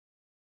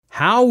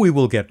How we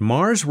will get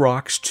Mars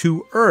rocks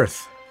to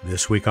Earth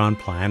this week on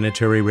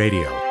Planetary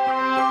Radio.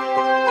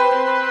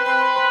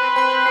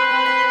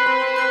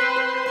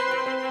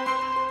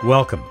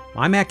 Welcome.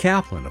 I'm Matt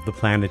Kaplan of the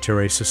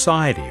Planetary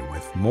Society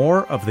with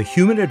more of the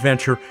human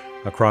adventure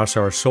across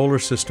our solar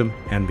system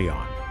and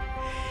beyond.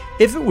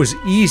 If it was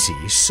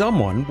easy,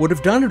 someone would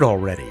have done it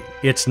already.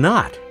 It's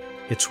not.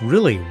 It's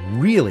really,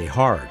 really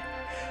hard.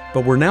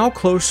 But we're now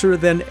closer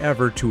than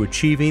ever to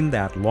achieving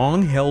that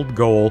long-held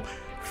goal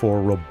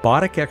for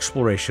robotic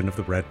exploration of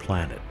the Red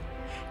Planet.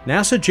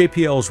 NASA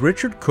JPL's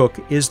Richard Cook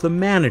is the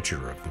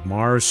manager of the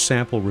Mars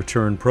Sample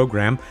Return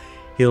Program.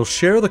 He'll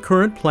share the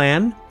current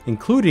plan,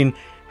 including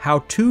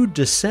how two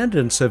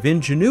descendants of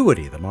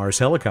Ingenuity, the Mars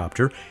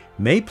helicopter,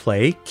 may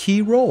play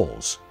key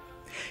roles.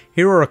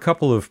 Here are a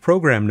couple of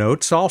program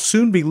notes. I'll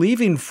soon be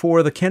leaving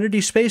for the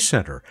Kennedy Space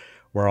Center,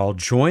 where I'll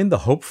join the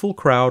hopeful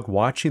crowd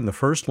watching the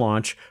first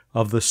launch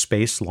of the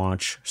Space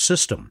Launch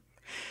System.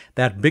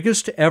 That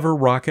biggest ever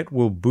rocket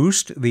will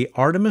boost the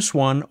Artemis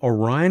 1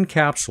 Orion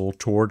capsule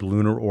toward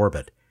lunar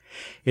orbit.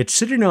 It's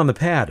sitting on the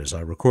pad as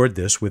I record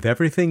this with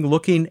everything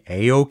looking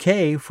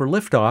A-OK for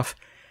liftoff.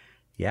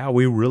 Yeah,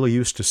 we really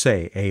used to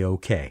say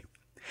A-OK.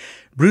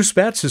 Bruce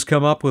Betts has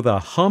come up with a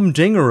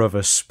humdinger of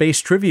a space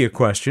trivia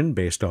question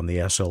based on the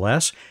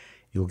SLS.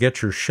 You'll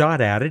get your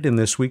shot at it in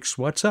this week's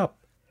What's Up.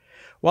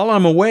 While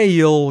I'm away,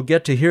 you'll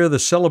get to hear the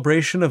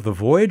celebration of the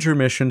Voyager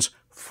mission's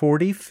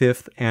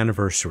 45th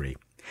anniversary.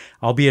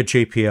 I'll be at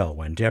JPL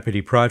when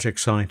Deputy Project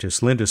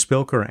Scientist Linda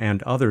Spilker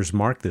and others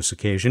mark this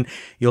occasion.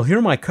 You'll hear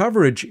my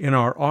coverage in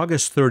our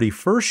August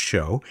 31st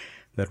show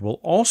that will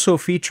also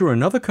feature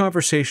another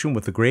conversation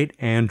with the great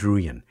Ann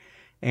Druyan.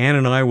 Ann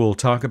and I will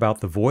talk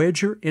about the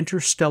Voyager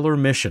interstellar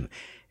mission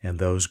and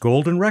those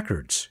golden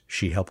records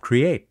she helped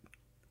create.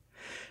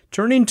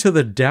 Turning to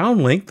the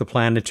downlink, the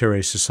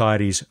Planetary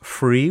Society's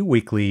free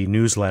weekly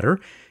newsletter,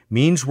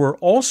 means we're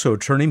also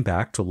turning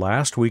back to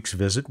last week's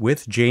visit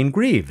with Jane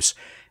Greaves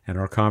and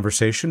our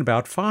conversation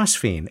about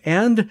phosphine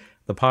and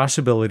the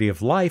possibility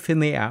of life in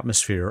the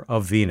atmosphere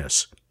of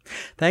Venus.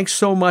 Thanks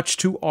so much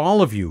to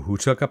all of you who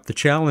took up the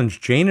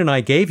challenge Jane and I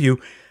gave you.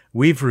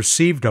 We've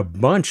received a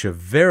bunch of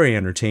very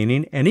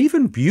entertaining and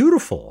even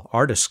beautiful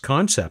artist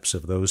concepts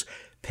of those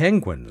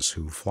penguins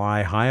who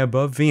fly high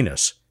above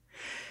Venus.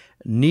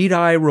 Need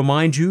I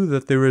remind you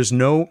that there is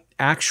no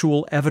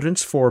actual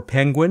evidence for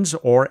penguins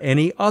or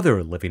any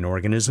other living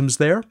organisms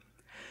there?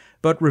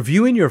 But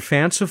reviewing your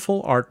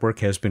fanciful artwork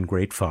has been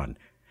great fun.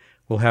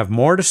 We'll have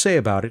more to say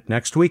about it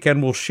next week,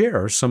 and we'll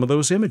share some of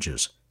those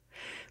images.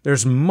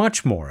 There's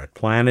much more at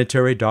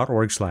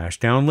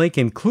planetary.org/downlink,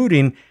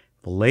 including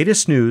the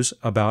latest news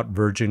about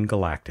Virgin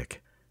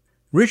Galactic.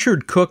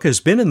 Richard Cook has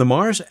been in the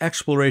Mars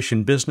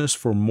exploration business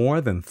for more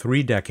than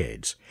 3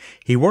 decades.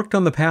 He worked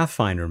on the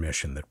Pathfinder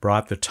mission that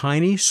brought the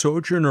tiny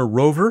Sojourner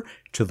rover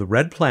to the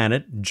Red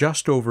Planet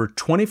just over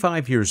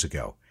 25 years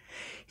ago.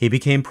 He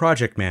became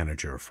project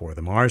manager for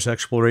the Mars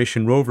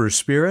exploration rover's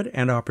Spirit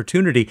and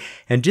Opportunity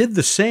and did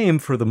the same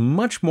for the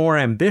much more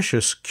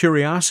ambitious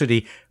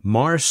Curiosity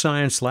Mars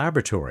Science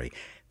Laboratory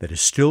that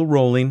is still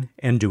rolling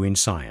and doing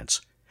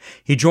science.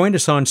 He joined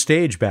us on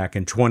stage back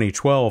in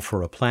 2012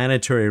 for a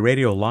Planetary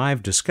Radio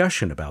Live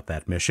discussion about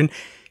that mission.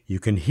 You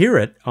can hear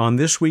it on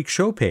this week's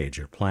show page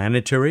at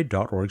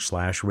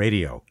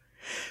planetary.org/radio.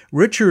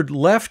 Richard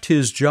left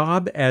his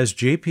job as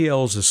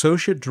JPL's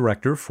Associate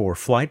Director for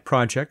Flight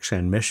Projects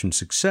and Mission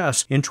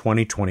Success in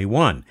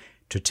 2021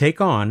 to take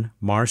on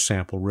Mars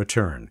Sample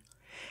Return.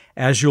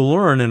 As you'll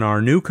learn in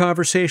our new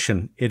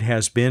conversation, it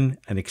has been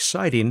an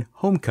exciting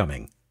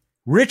homecoming.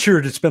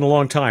 Richard, it's been a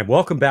long time.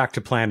 Welcome back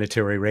to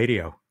Planetary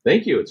Radio.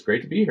 Thank you. It's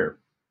great to be here.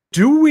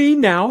 Do we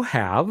now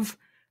have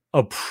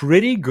a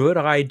pretty good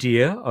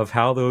idea of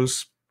how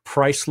those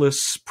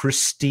priceless,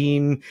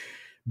 pristine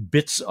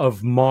bits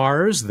of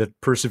Mars that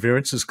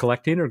Perseverance is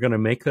collecting are going to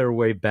make their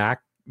way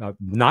back, are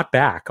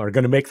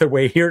going to make their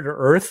way here to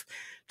Earth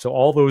to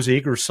all those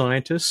eager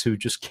scientists who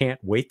just can't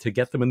wait to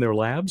get them in their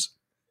labs?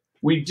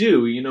 We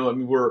do.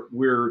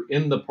 We're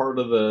in the part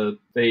of the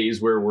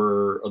phase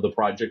of the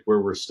project where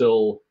we're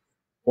still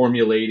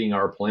formulating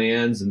our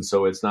plans. And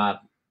so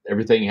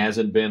everything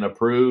hasn't been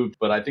approved,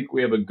 but I think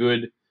we have a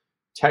good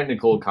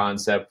technical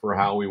concept for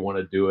how we want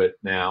to do it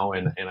now.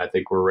 And I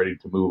think we're ready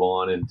to move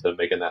on into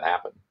making that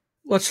happen.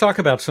 Let's talk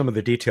about some of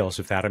the details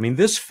of that. I mean,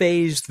 this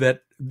phase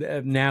that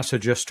NASA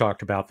just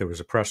talked about, there was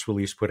a press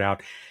release put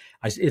out.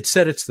 It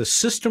said it's the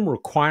System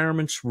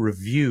Requirements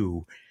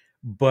Review,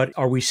 but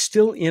are we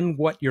still in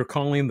what you're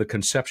calling the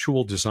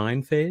conceptual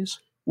design phase?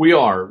 We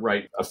are,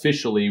 right.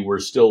 Officially, we're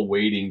still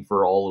waiting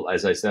for all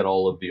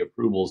of the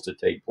approvals to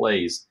take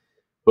place.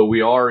 But we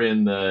are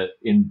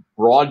in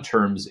broad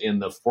terms, in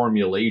the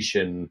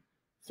formulation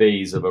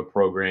phase of a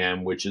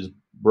program, which is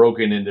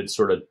broken into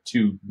sort of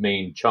 2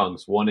 main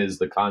chunks. One is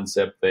the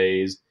concept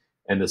phase,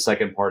 and the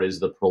second part is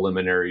the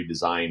preliminary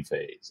design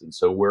phase. And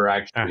so we're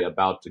actually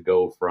about to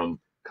go from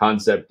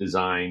concept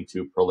design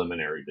to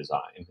preliminary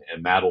design,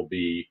 and that'll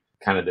be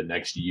kind of the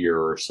next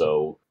year or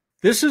so.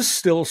 This is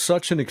still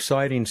such an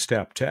exciting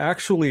step to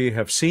actually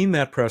have seen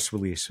that press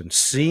release and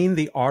seen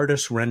the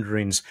artist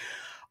renderings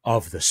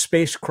of the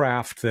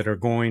spacecraft that are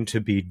going to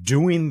be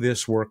doing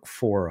this work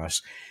for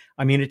us.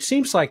 I mean, it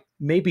seems like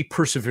maybe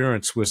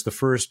Perseverance was the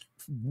first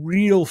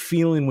real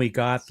feeling we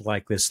got,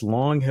 like this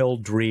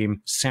long-held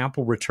dream,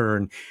 sample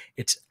return.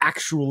 It's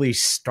actually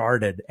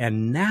started.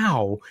 And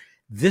now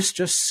this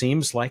just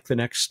seems like the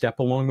next step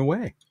along the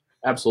way.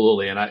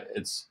 Absolutely. And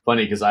it's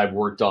funny because I've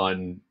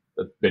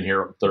been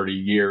here 30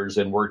 years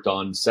and worked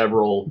on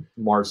several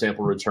Mars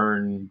sample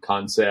return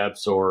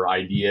concepts or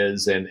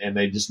ideas, and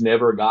they just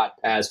never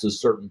got past a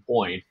certain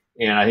point.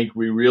 And I think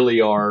we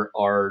really are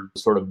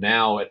sort of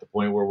now at the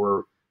point where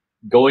we're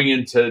going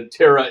into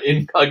terra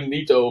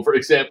incognito, for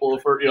example,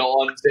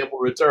 on sample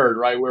return,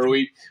 right, where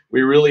we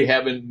really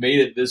haven't made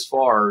it this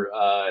far.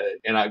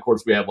 And of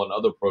course, we have on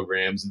other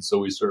programs, and so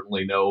we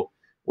certainly know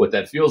what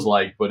that feels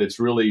like. But it's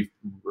really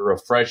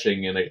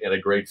refreshing and a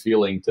great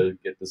feeling to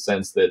get the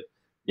sense that,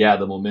 yeah,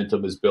 the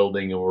momentum is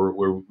building, and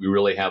we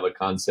really have a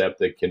concept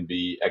that can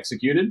be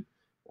executed.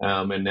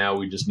 And now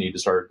we just need to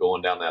start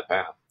going down that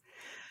path.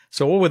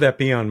 So what would that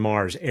be on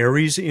Mars?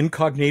 Ares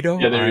incognito?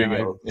 Yeah, there you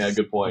go. Yeah,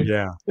 good point.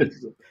 Yeah.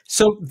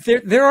 So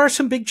there are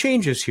some big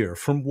changes here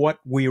from what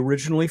we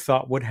originally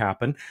thought would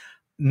happen.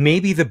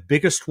 Maybe the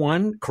biggest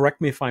one,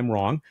 correct me if I'm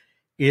wrong,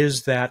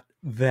 is that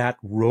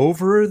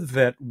rover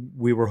that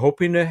we were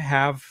hoping to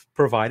have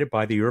provided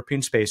by the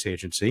European Space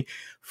Agency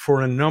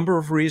for a number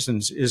of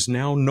reasons is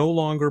now no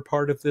longer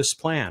part of this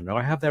plan. Do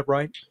I have that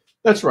right?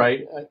 That's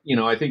right.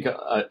 I think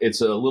it's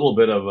a little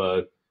bit of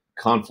a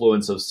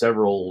confluence of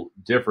several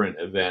different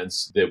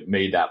events that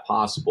made that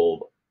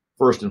possible.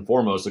 First and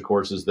foremost, of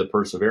course, is that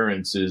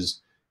Perseverance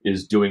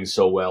is doing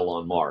so well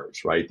on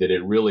Mars, right? That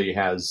it really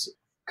has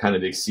kind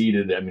of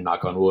exceeded,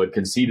 knock on wood,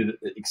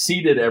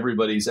 exceeded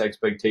everybody's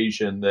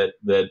expectation that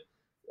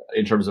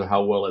in terms of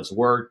how well it's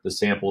worked. The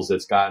samples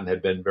it's gotten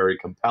have been very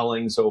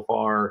compelling so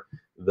far.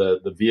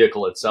 The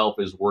vehicle itself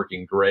is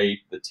working great.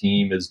 The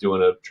team is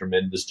doing a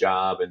tremendous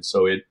job. And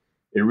so it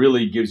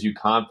really gives you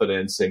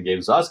confidence and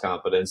gives us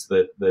confidence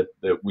that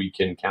we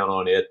can count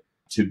on it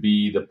to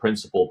be the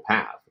principal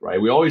path,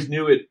 right? We always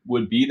knew it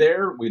would be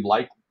there. We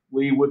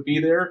likely would be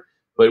there,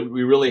 but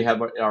we really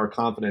have our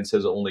confidence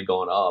has only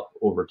gone up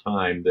over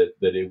time that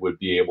it would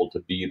be able to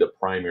be the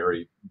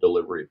primary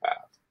delivery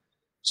path.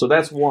 So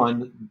that's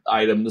one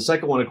item. The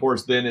second one, of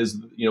course, then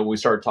is, we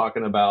start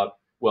talking about,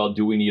 well,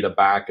 do we need a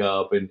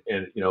backup?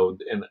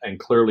 And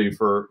clearly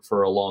for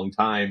a long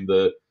time,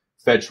 the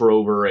Fetch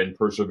rover and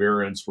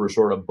Perseverance were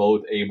sort of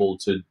both able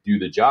to do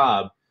the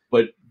job.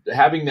 But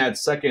having the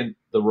second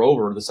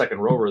rover,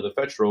 the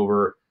Fetch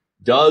rover,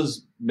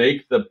 does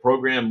make the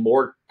program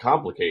more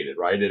complicated,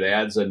 right? It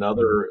adds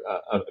another,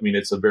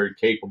 it's a very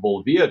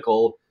capable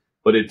vehicle,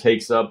 but it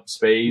takes up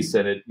space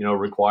and it,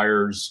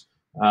 requires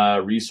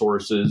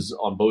resources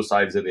on both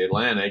sides of the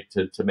Atlantic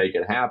to make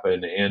it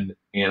happen. And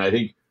I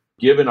think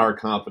given our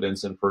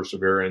confidence in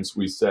Perseverance,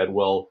 we said,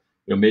 well,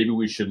 maybe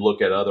we should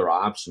look at other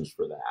options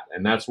for that.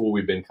 And that's what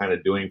we've been kind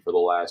of doing for the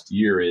last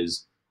year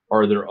is,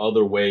 are there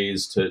other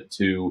ways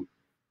to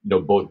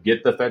both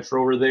get the Fetch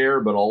rover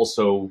there, but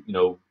also,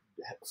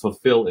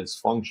 fulfill its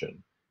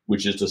function,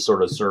 which is to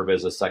sort of serve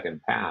as a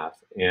second path.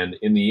 And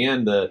in the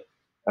end,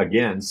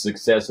 again,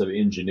 success of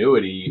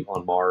Ingenuity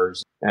on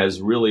Mars has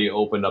really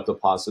opened up the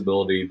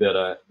possibility that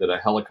a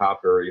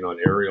helicopter, an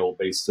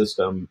aerial-based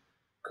system,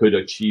 could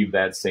achieve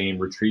that same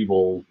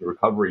retrieval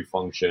recovery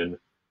function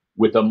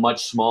with a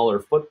much smaller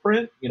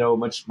footprint,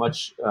 much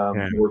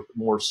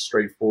more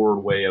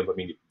straightforward way of.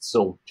 It's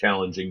still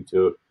challenging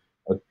to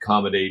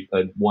accommodate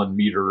a 1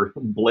 meter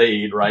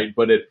blade, right?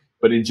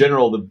 But in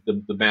general,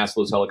 the mass of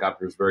those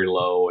helicopters is very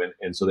low,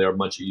 and so they are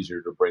much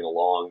easier to bring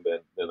along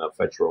than a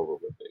Fetch rover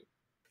would be.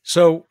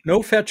 So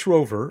no Fetch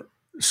rover,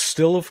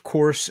 still, of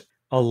course,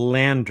 a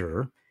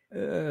lander,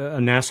 a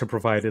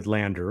NASA-provided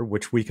lander,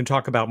 which we can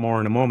talk about more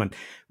in a moment.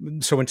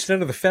 So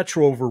instead of the Fetch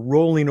rover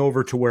rolling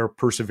over to where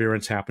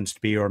Perseverance happens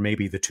to be, or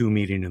maybe the two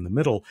meeting in the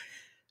middle,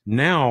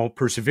 now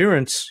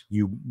Perseverance,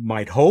 you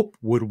might hope,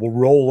 will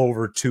roll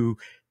over to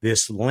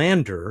this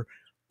lander.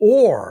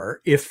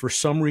 Or if for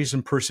some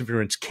reason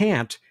Perseverance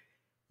can't,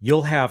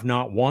 you'll have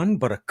not one,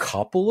 but a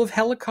couple of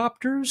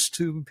helicopters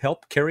to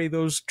help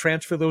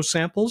transfer those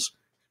samples.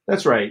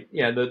 That's right.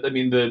 Yeah.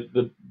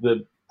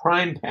 The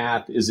prime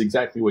path is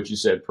exactly what you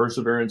said.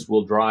 Perseverance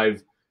will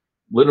drive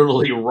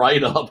literally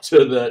right up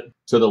to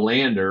the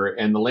lander,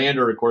 and the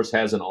lander, of course,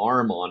 has an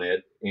arm on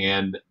it,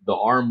 and the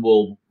arm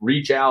will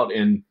reach out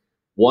and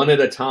one at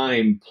a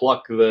time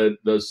pluck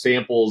the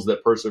samples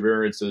that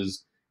Perseverance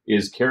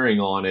is carrying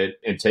on it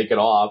and take it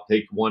off,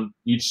 take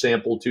each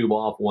sample tube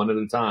off one at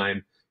a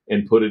time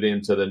and put it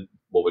into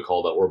what we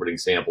call the orbiting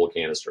sample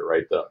canister,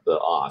 right? The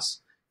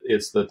OS.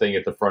 It's the thing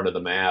at the front of the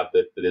MAV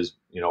that is,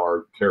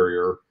 our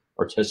carrier,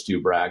 our test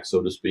tube rack,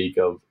 so to speak,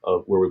 of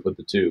where we put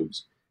the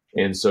tubes.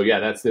 And so, yeah,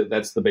 that's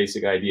the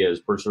basic idea is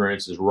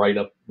Perseverance is right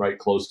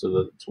close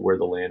to where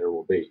the lander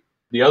will be.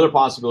 The other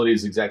possibility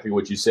is exactly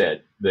what you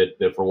said,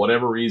 that for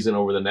whatever reason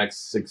over the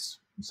next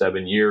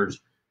 6-7 years,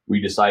 we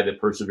decide that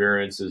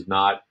Perseverance is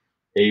not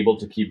able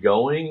to keep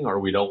going, or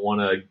we don't want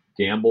to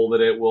gamble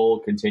that it will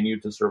continue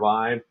to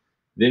survive,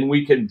 then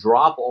we can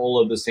drop all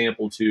of the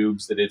sample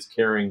tubes that it's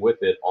carrying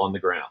with it on the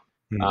ground.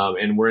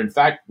 And we're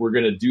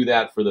going to do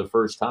that for the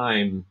first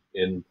time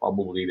in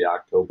probably the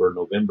October,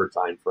 November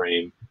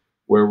timeframe,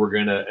 where we're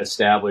going to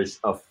establish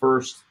a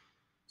first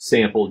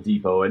sample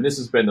depot. And this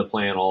has been the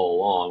plan all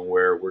along,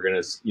 where we're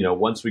going to,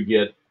 once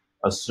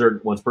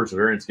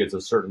Perseverance gets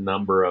a certain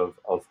number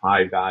of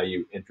high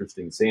value,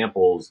 interesting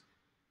samples,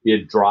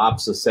 it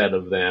drops a set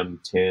of them,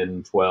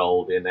 10,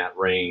 12 in that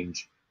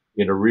range,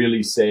 in a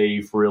really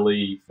safe,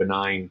 really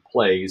benign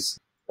place.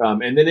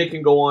 And then it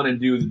can go on and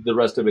do the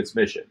rest of its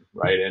mission,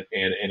 right?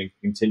 And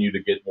continue to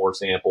get more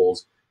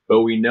samples.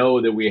 But we know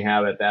that we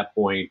have at that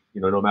point,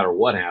 no matter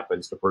what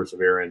happens to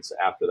Perseverance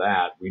after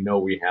that, we know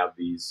we have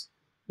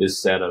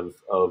this set of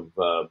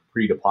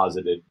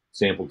pre-deposited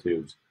sample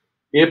tubes.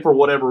 If for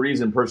whatever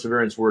reason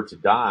Perseverance were to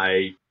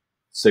die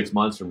 6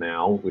 months from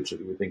now, which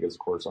we think is of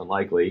course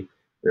unlikely,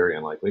 very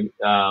unlikely,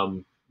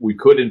 we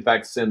could in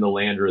fact send the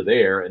lander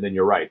there, and then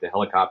you're right, the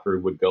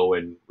helicopters would go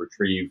and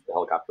retrieve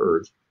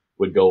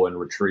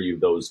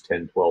those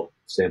 10, 12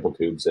 sample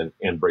tubes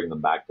and bring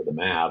them back to the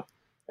MAV.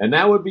 And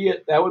that would be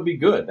it. That would be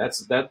good.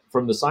 That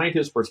from the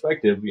scientist's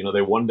perspective,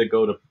 they wanted to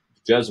go to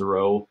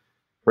Jezero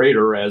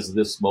crater as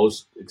this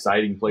most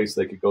exciting place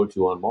they could go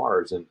to on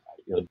Mars. And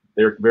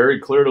they're very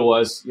clear to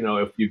us,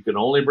 if you can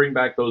only bring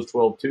back those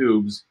 12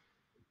 tubes,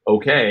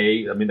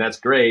 okay, I mean, that's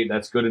great.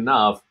 That's good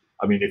enough.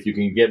 I mean, if you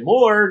can get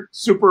more,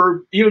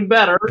 super, even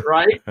better,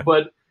 right?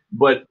 But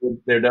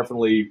they're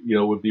definitely,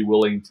 would be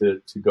willing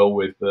to go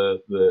with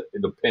the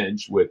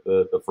pinch with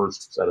the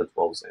first set of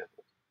 12 samples.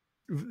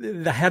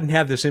 I hadn't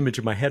had this image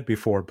in my head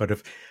before,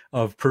 but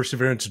of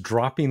Perseverance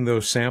dropping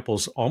those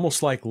samples,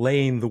 almost like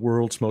laying the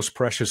world's most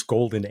precious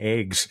golden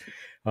eggs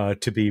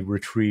to be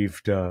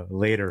retrieved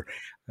later.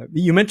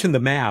 You mentioned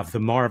the MAV, the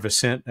Mars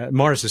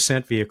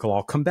Ascent Vehicle.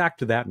 I'll come back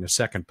to that in a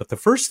second. But the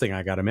first thing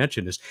I got to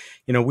mention is,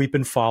 we've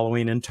been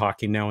following and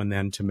talking now and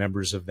then to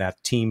members of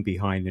that team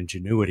behind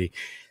Ingenuity.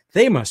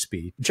 They must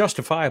be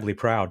justifiably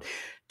proud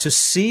to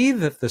see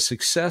that the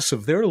success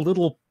of their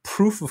little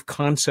proof of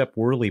concept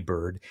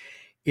Whirlybird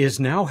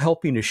is now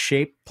helping to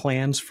shape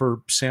plans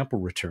for sample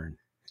return.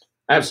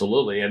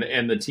 Absolutely.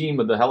 And the team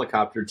of the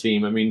helicopter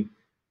team, I mean,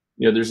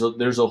 there's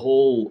a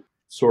whole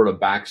sort of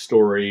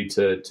backstory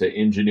to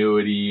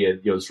Ingenuity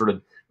and, sort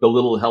of the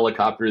little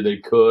helicopter they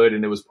could,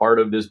 and it was part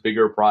of this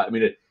bigger project. I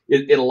mean,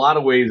 it in a lot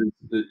of ways,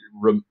 it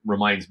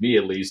reminds me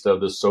at least of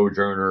the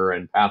Sojourner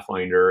and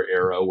Pathfinder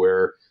era,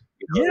 where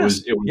it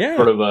was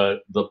sort of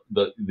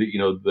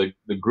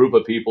the group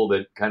of people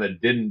that kind of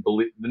didn't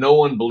believe, no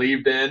one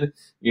believed in,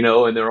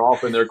 and they're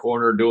off in their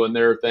corner doing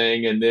their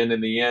thing. And then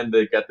in the end,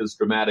 they got this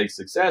dramatic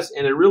success,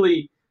 and it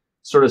really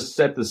sort of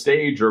set the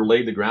stage or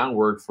laid the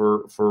groundwork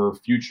for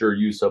future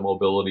use of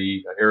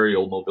mobility,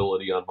 aerial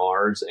mobility on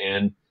Mars.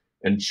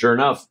 And sure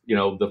enough,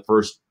 the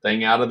first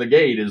thing out of the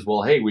gate is,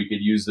 well, hey, we could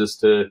use this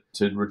to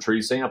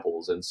retrieve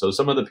samples. And so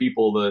some of the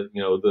people,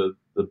 the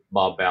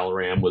Bob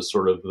Balaram was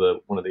sort of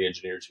one of the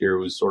engineers here,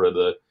 who was sort of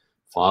the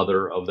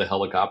father of the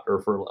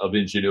helicopter of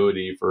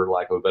Ingenuity, for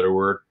lack of a better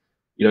word.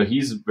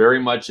 He's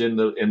very much in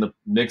the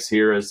mix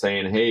here as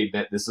saying, hey,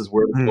 this is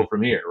where we go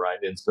from here, right?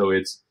 And so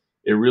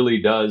it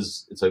really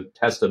does. It's a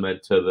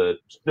testament to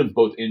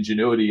both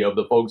ingenuity of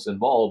the folks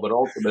involved, but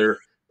also their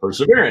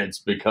perseverance,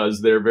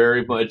 because they're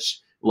very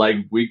much like,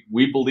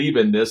 we believe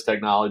in this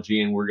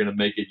technology and we're going to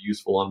make it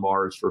useful on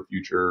Mars for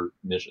future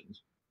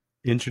missions.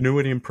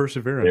 Ingenuity and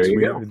Perseverance. There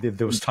you go.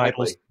 Those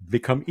titles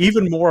become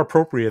even more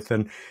appropriate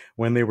than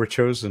when they were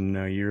chosen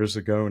years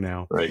ago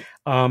now. Right.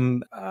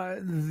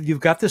 You've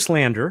got this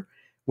lander,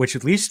 which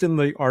at least in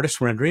the artist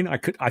rendering,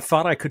 I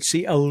thought I could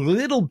see a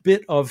little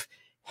bit of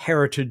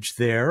heritage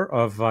there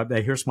of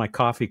here's my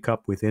coffee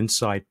cup with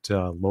Insight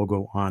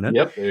logo on it.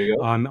 Yep, there you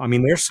go. I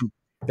mean,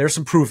 there's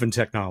some proven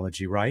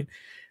technology, right?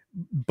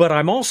 But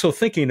I'm also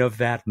thinking of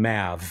that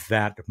MAV,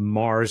 that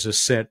Mars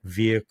Ascent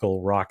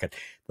Vehicle rocket,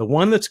 the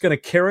one that's going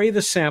to carry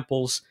the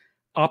samples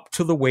up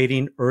to the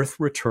waiting Earth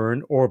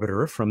return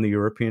orbiter from the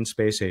European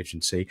Space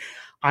Agency.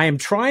 I am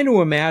trying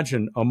to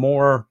imagine a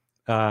more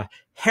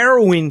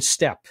harrowing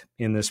step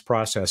in this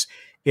process.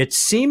 It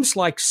seems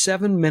like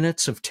 7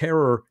 minutes of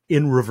terror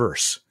in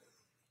reverse.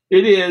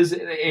 It is,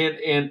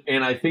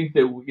 and I think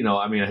that,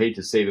 I mean, I hate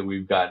to say that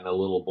we've gotten a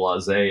little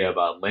blasé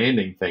about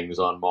landing things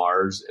on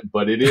Mars,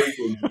 but it is,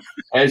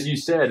 as you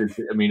said,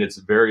 it's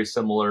very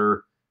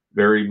similar,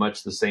 very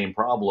much the same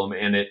problem,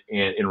 and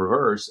in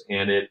reverse.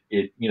 And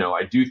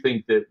I do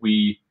think that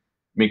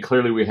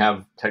clearly we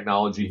have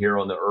technology here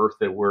on the Earth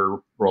that we're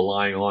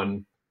relying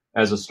on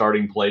as a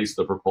starting place,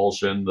 the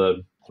propulsion,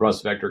 the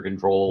thrust vector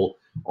control,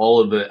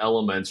 all of the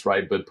elements,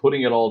 right? But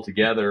putting it all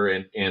together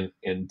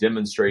and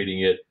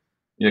demonstrating it,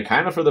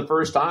 kind of for the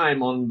first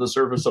time on the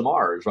surface of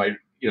Mars, right?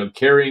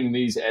 Carrying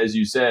these, as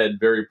you said,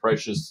 very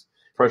precious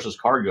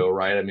cargo,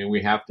 right? I mean,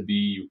 we have to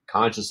be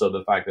conscious of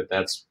the fact that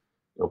that's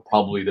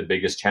probably the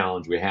biggest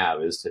challenge we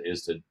have is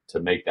to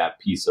make that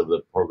piece of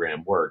the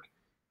program work.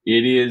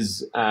 It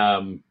is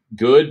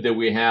good that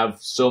we have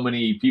so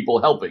many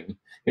people helping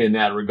in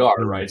that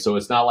regard, right? So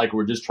it's not like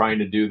we're just trying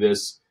to do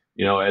this,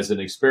 as an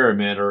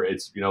experiment, or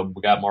it's,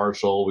 we got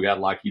Marshall, we got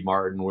Lockheed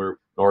Martin, we're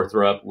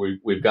Northrop,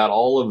 we've got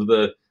all of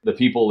the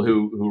people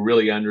who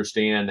really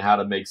understand how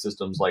to make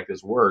systems like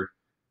this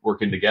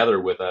working together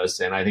with us.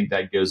 And I think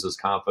that gives us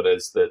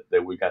confidence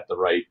that we got the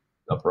right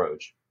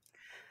approach.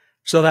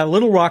 So that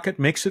little rocket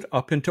makes it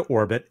up into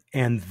orbit,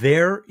 and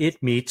there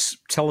it meets.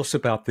 Tell us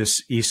about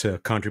this ESA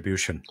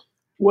contribution.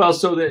 Well,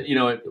 so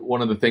that,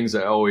 one of the things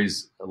I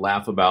always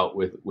laugh about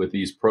with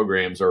these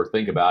programs or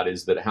think about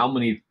is that how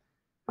many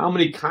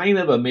kind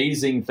of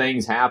amazing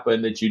things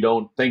happen that you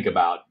don't think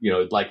about.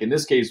 Like in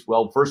this case,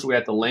 well, first we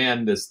have to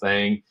land this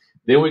thing,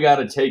 then we got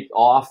to take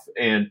off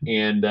and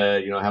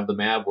have the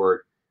MAV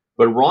work.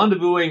 But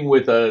rendezvousing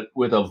with a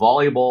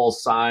volleyball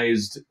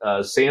sized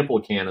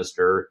sample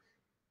canister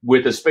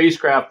with a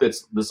spacecraft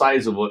that's the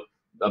size of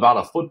about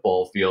a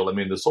football field. I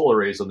mean, the solar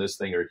arrays on this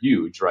thing are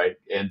huge, right?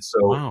 And so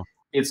wow.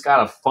 It's got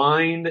to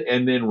find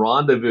and then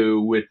rendezvous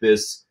with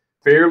this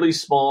fairly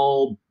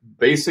small,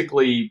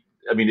 basically,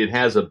 I mean, it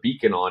has a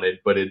beacon on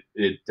it, but it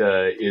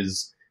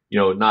is,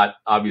 not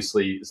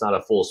obviously, it's not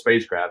a full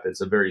spacecraft.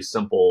 It's a very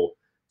simple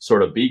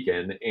sort of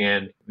beacon.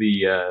 And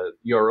the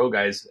ERO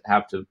guys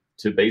have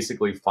to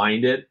basically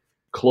find it,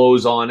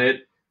 close on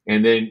it,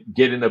 and then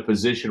get in a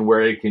position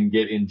where it can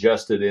get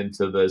ingested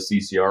into the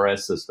CCRS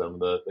system,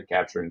 the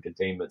capture and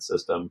containment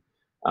system.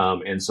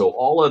 And so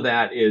all of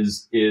that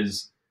is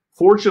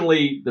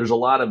fortunately, there's a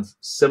lot of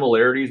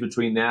similarities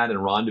between that and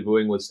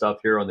rendezvousing with stuff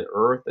here on the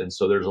Earth. And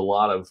so there's a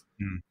lot of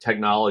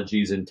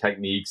technologies and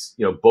techniques,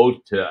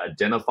 both to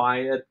identify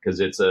it, because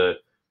it's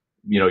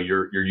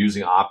you're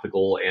using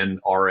optical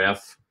and RF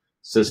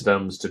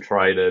systems to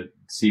try to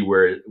see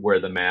where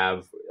the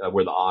MAV,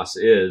 where the OS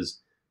is.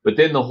 But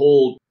then the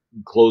whole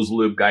closed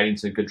loop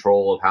guidance and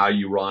control of how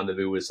you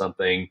rendezvous with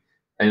something.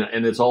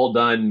 And it's all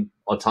done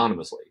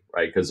autonomously,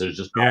 right? Because there's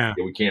just,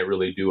 we can't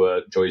really do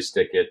a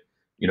joystick it,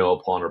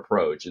 upon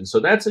approach. And so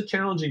that's a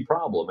challenging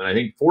problem. And I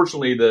think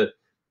fortunately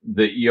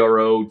the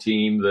ERO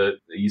team, the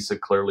ESA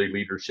clearly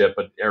leadership,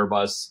 but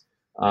Airbus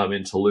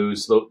in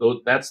Toulouse,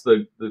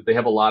 they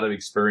have a lot of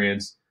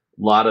experience,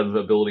 a lot of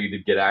ability to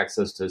get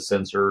access to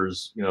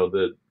sensors.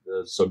 The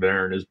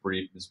Sodarin is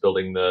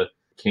building the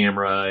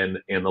camera,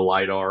 and the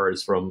LiDAR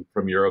is from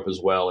Europe as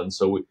well. And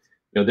so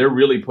they're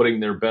really putting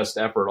their best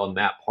effort on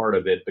that part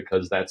of it,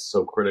 because that's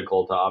so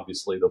critical to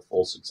obviously the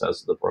full success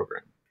of the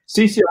program.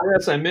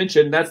 CCRS, I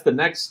mentioned, that's the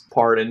next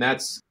part. And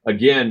that's,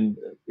 again,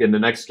 in the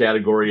next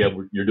category of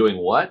you're doing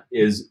what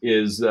is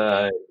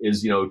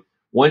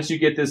once you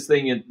get this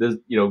thing in,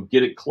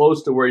 get it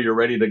close to where you're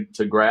ready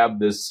to grab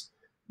the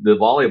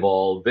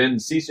volleyball, then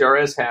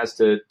CCRS has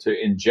to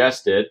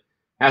ingest it,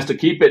 has to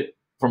keep it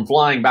from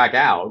flying back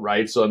out,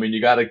 right? So, I mean,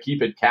 you got to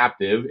keep it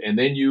captive, and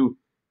then you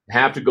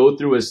have to go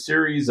through a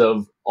series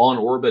of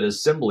on-orbit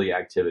assembly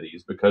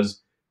activities,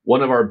 because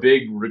one of our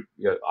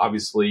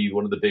obviously,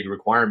 one of the big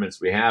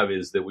requirements we have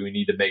is that we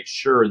need to make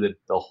sure that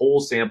the whole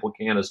sample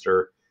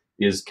canister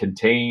is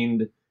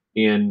contained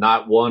in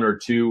not one or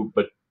two,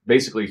 but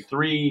basically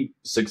 3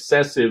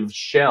 successive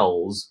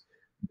shells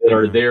that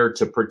are there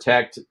to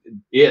protect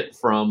it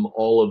from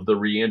all of the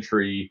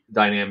reentry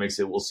dynamics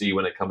that we'll see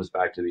when it comes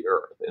back to the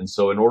Earth. And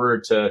so in order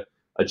to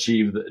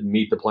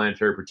meet the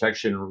planetary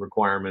protection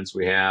requirements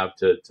we have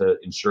to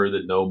ensure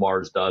that no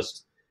Mars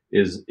dust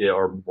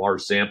or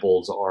Mars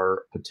samples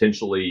are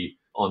potentially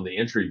on the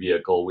entry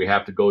vehicle, we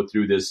have to go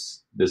through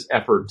this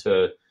effort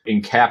to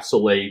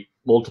encapsulate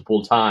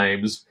multiple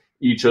times.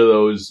 Each of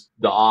those,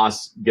 the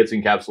OS gets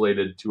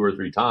encapsulated 2 or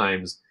 3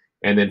 times,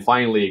 and then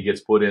finally it gets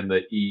put in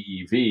the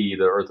EEV,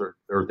 the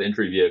Earth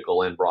entry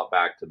vehicle, and brought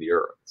back to the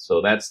Earth.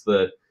 So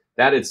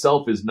that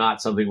itself is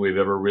not something we've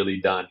ever really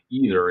done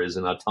either, is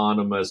an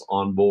autonomous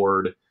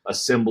onboard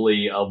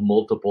assembly of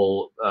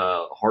multiple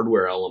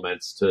hardware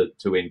elements to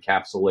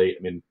encapsulate.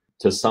 I mean,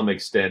 to some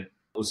extent,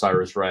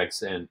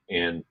 OSIRIS-REx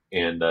and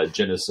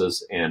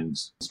Genesis and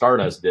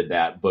Stardust did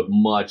that, but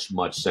much,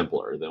 much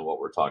simpler than what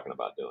we're talking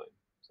about doing.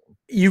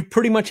 You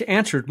pretty much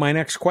answered my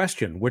next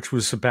question, which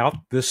was about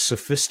this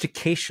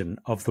sophistication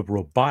of the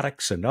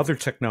robotics and other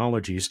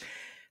technologies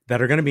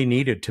that are going to be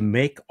needed to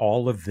make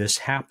all of this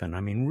happen.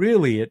 I mean,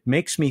 really, it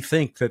makes me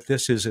think that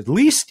this is, at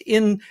least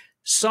in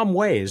some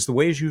ways, the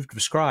ways you've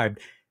described,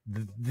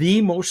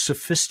 the most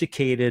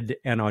sophisticated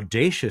and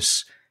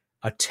audacious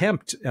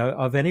attempt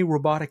of any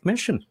robotic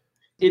mission.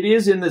 It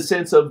is, in the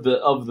sense of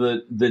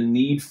the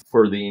need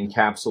for the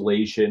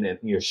encapsulation and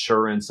the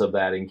assurance of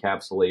that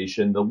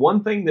encapsulation. The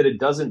one thing that it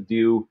doesn't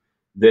do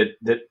that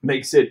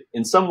makes it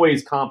in some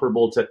ways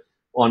comparable to,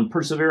 on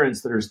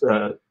Perseverance, there's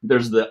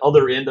the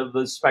other end of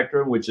the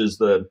spectrum, which is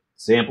the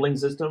sampling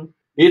system.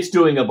 It's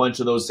doing a bunch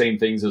of those same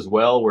things as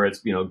well, where it's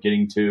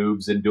getting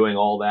tubes and doing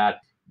all that,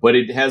 but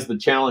it has the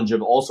challenge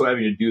of also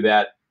having to do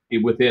that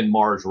within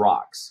Mars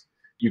rocks.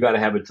 You got to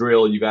have a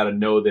drill. You got to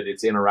know that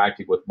it's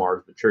interacting with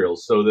Mars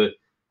materials. So the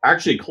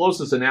actually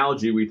closest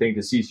analogy we think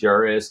to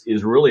CCRS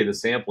is really the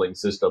sampling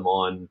system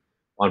on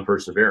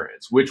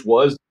Perseverance, which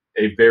was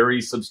a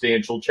very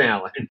substantial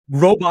challenge.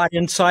 Robot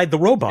inside the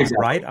robot,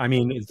 Exactly. right? I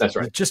mean, it's That's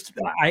right. just,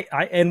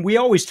 and we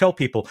always tell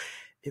people,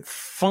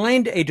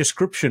 find a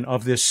description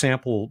of this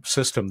sample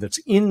system that's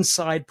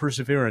inside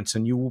Perseverance,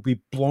 and you will be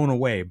blown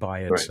away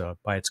by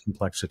its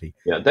complexity.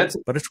 Yeah,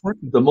 but it's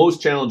working. The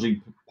most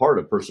challenging part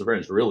of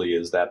Perseverance really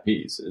is that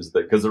piece, is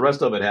that because the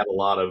rest of it had a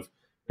lot of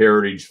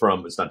heritage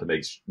from, it's not to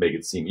make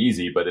it seem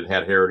easy, but it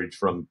had heritage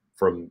from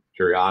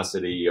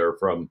Curiosity or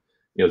from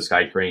the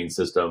Sky Crane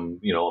system,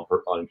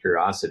 on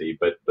Curiosity.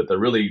 But the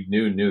really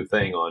new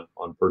thing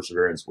on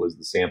Perseverance was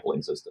the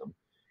sampling system.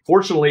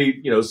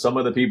 Fortunately, some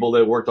of the people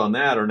that worked on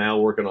that are now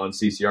working on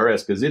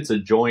CCRS because it's a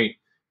joint.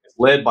 It's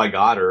led by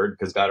Goddard,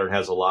 because Goddard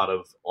has a lot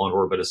of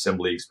on-orbit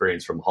assembly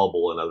experience from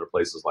Hubble and other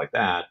places like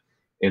that.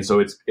 And so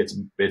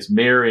it's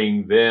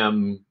marrying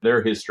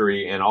their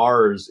history and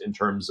ours in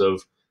terms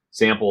of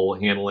sample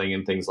handling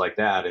and things like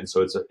that. And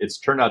so it's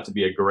turned out to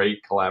be a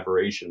great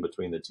collaboration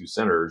between the two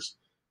centers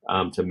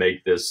to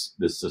make this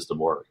system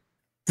work.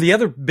 The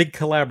other big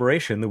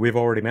collaboration that we've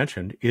already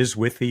mentioned is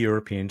with the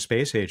European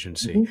Space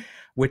Agency,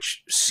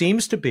 which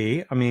seems to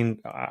be,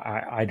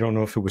 I don't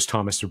know if it was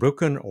Thomas de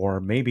Brucken or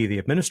maybe the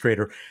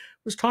administrator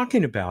was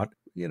talking about,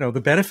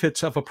 the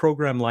benefits of a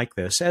program like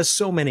this, as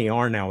so many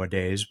are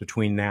nowadays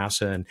between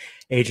NASA and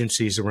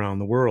agencies around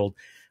the world,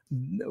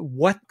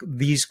 what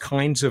these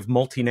kinds of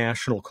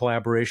multinational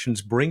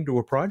collaborations bring to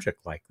a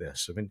project like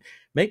this.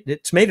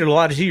 It's made it a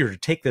lot easier to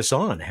take this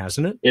on,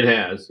 hasn't it? It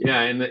has,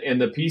 yeah.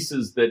 And the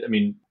pieces that,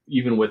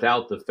 even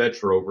without the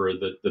fetch rover,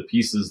 the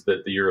pieces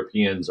that the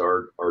Europeans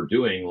are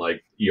doing,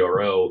 like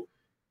ERO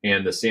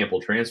and the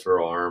sample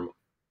transfer arm,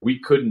 we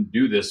couldn't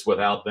do this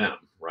without them,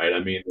 right?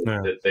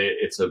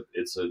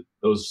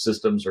 Those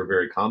systems are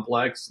very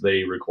complex.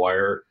 They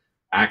require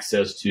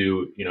access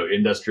to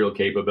industrial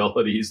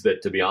capabilities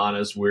that, to be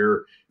honest,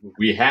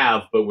 we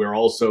have, but we're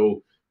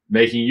also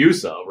making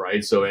use of,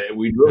 right? So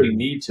we really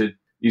need to.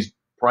 These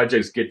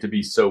projects get to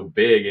be so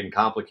big and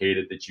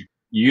complicated that you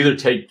either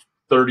take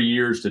 30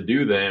 years to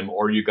do them,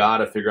 or you got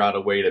to figure out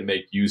a way to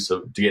make use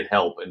of, to get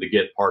help and to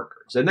get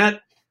partners. And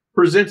that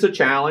presents a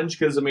challenge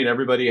because,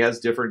 everybody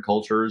has different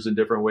cultures and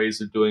different ways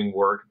of doing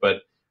work. But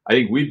I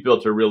think we've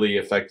built a really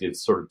effective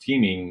sort of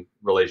teaming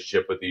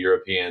relationship with the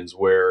Europeans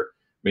where,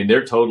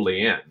 they're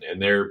totally in,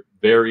 and they're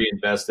very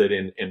invested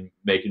in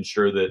making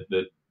sure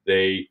that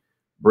they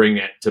bring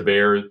to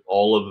bear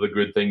all of the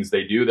good things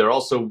they do. They're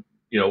also,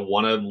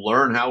 want to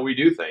learn how we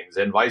do things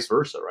and vice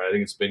versa, right? I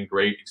think it's been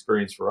great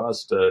experience for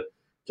us to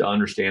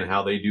understand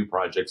how they do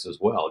projects as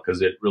well,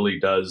 because it really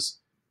does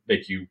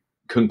make you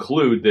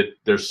conclude that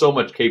there's so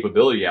much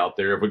capability out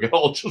there if we could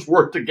all just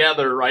work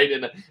together, right?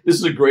 And this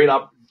is a great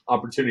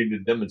opportunity to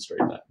demonstrate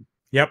that.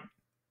 Yep.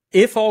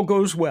 If all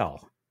goes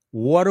well,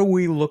 what are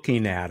we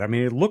looking at?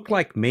 It looked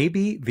like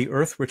maybe the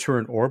Earth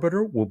Return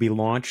Orbiter will be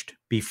launched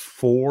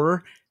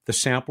before the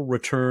sample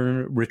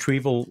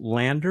retrieval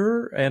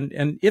lander.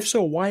 And if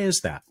so, why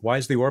is that? Why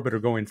is the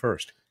orbiter going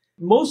first?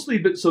 Mostly,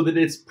 but so that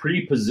it's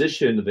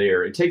pre-positioned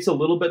there. It takes a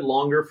little bit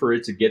longer for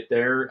it to get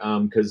there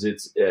because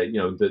it's,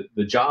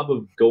 the job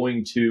of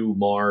going to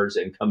Mars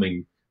and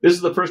coming. This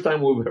is the first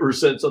time we've ever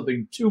sent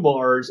something to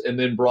Mars and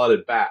then brought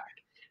it back.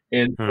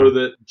 And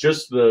so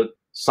just the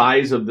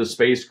size of the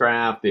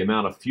spacecraft, the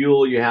amount of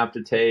fuel you have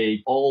to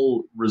take,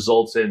 all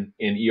results in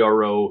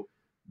ERO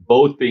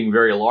both being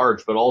very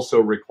large, but also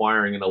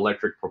requiring an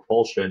electric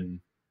propulsion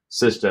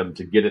system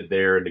to get it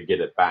there and to get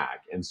it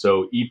back. And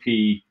so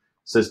EP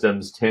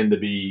systems tend to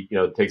be,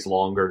 it takes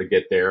longer to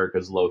get there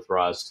because low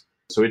thrust.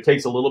 So it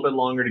takes a little bit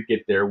longer to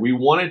get there. We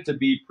want it to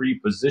be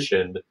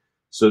pre-positioned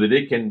so that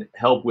it can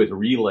help with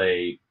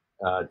relay,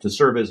 to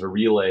serve as a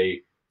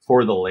relay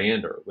for the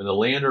lander. When the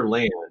lander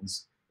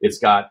lands, it's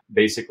got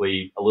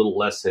basically a little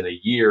less than a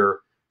year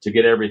to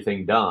get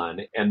everything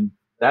done. And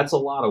that's a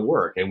lot of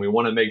work. And we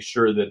want to make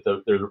sure that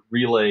the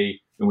relay,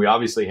 and we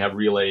obviously have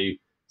relay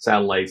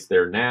satellites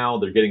there now,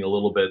 they're getting a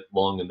little bit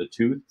long in the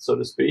tooth, so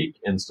to speak.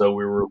 And so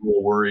we were a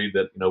little worried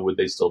that, would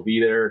they still be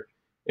there?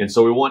 And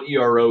so we want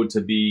ERO to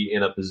be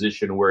in a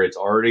position where it's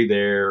already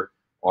there,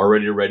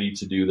 already ready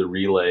to do the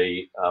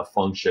relay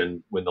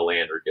function when the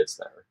lander gets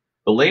there.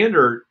 The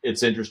lander,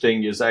 it's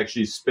interesting, is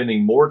actually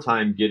spending more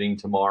time getting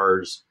to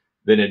Mars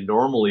than it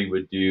normally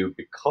would do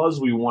because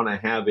we want to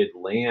have it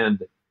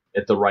land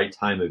at the right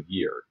time of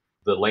year.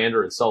 The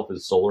lander itself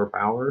is solar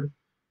powered,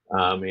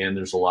 and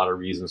there's a lot of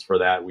reasons for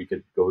that we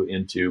could go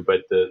into,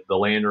 but the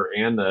lander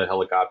and the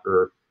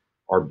helicopter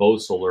are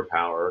both solar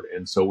powered.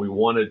 And so we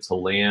wanted to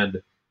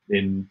land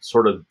in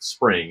sort of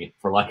spring,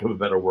 for lack of a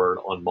better word,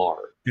 on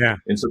Mars. Yeah.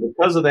 And so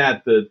because of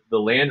that, the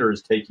lander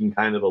is taking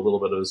kind of a little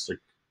bit of a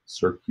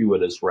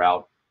circuitous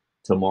route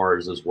to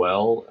Mars as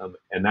well.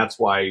 And that's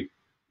why,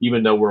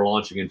 even though we're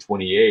launching in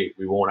 28,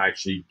 we won't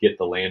actually get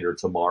the lander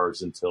to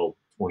Mars until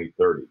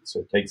 2030. So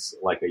it takes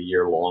like a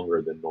year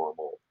longer than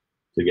normal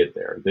to get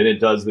there. Then it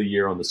does the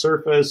year on the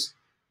surface.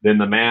 Then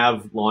the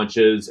MAV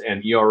launches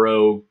and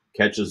ERO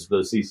catches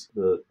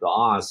the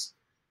OS.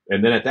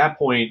 And then at that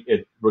point,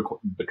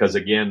 because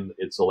again,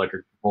 it's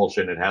electric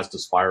propulsion, it has to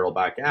spiral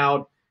back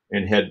out.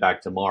 and head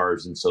back to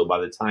Mars. And so by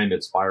the time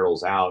it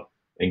spirals out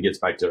and gets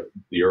back to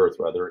the Earth,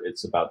 rather,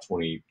 it's about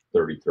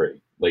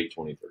 2033, late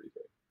 2033.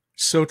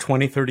 So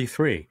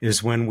 2033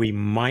 is when we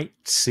might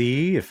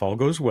see, if all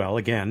goes well,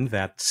 again,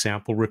 that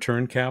sample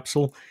return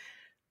capsule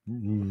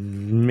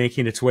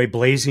making its way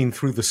blazing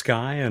through the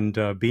sky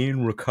and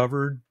being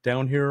recovered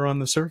down here on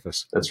the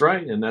surface. That's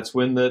right, and that's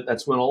when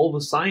all the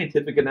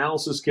scientific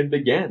analysis can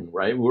begin.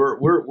 Right,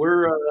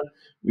 the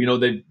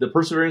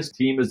Perseverance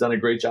team has done a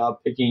great job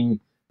picking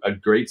a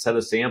great set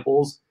of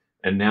samples.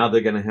 And now they're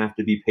going to have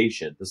to be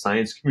patient. The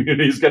science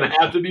community is going to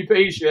have to be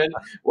patient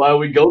while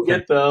we go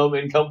get them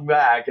and come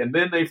back. And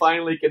then they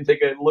finally can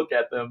take a look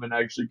at them and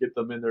actually get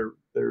them in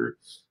their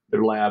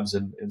labs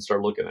and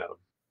start looking at them.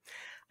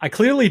 I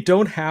clearly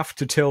don't have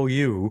to tell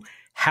you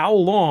how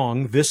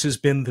long this has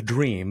been the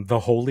dream,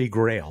 the holy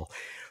grail,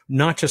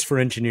 not just for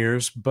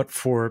engineers, but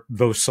for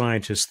those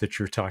scientists that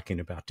you're talking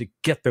about, to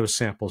get those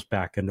samples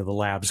back into the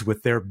labs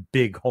with their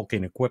big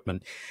hulking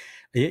equipment.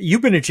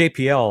 You've been at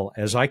JPL,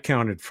 as I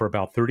counted, for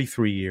about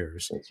 33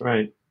 years. That's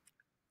right.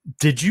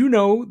 Did you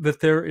know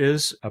that there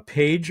is a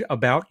page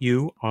about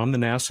you on the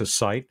NASA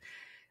site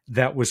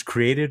that was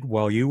created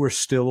while you were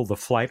still the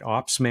flight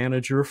ops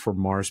manager for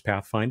Mars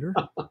Pathfinder?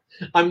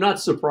 I'm not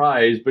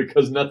surprised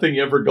because nothing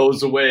ever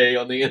goes away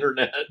on the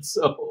internet.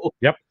 So.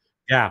 Yep.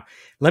 Yeah.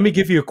 Let me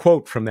give you a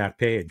quote from that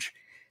page.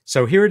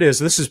 So here it is.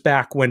 This is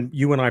back when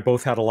you and I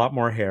both had a lot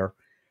more hair.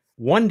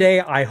 One day,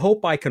 I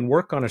hope I can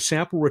work on a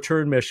sample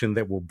return mission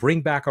that will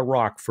bring back a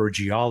rock for a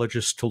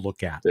geologist to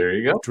look at. There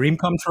you go. Dream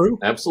come true?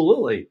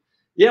 Absolutely.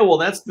 Yeah, well,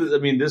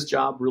 this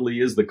job really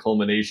is the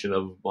culmination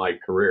of my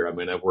career. I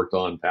mean, I've worked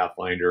on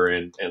Pathfinder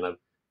and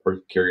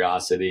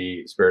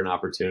Curiosity, Spirit and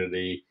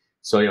Opportunity.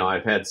 So,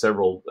 I've had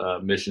several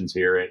missions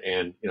here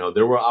and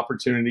there were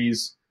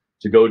opportunities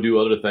to go do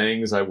other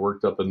things. I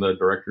worked up in the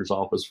director's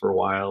office for a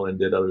while and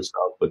did other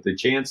stuff, but the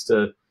chance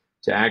to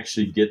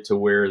actually get to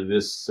where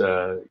this,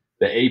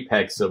 the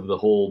apex of the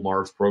whole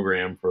Mars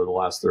program for the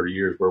last 30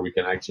 years, where we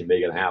can actually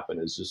make it happen,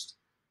 is just,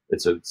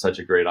 such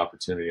a great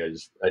opportunity.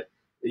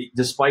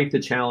 Despite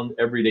the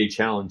everyday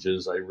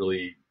challenges, I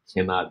really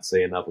cannot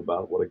say enough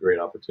about what a great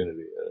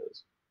opportunity it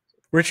is.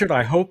 Richard,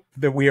 I hope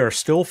that we are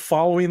still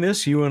following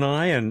this, you and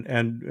I,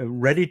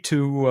 and ready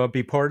to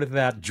be part of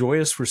that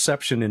joyous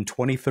reception in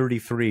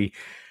 2033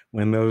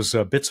 when those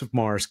bits of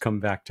Mars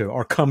come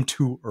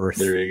to Earth.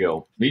 There you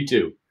go. Me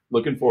too.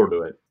 Looking forward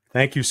to it.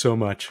 Thank you so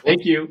much.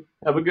 Thank you.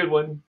 Have a good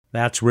one.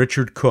 That's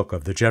Richard Cook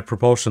of the Jet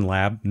Propulsion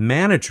Lab,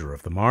 manager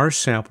of the Mars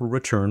Sample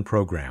Return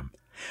Program.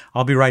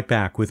 I'll be right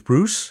back with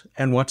Bruce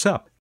and What's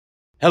Up.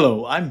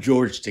 Hello, I'm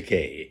George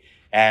Takei,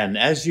 and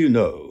as you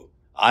know,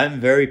 I'm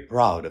very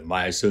proud of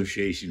my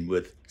association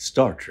with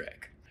Star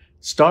Trek.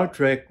 Star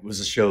Trek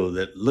was a show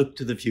that looked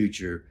to the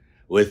future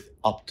with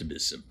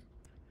optimism,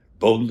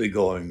 boldly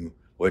going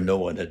where no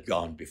one had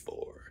gone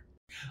before.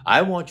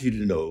 I want you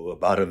to know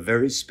about a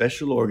very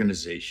special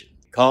organization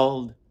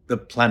called the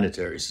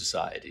Planetary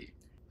Society.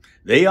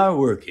 They are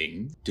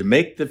working to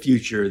make the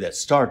future that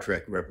Star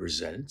Trek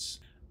represents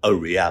a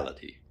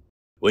reality.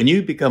 When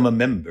you become a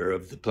member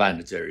of the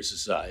Planetary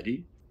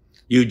Society,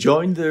 you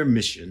join their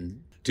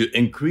mission to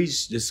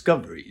increase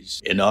discoveries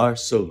in our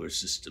solar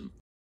system,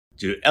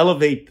 to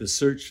elevate the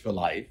search for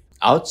life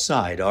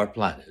outside our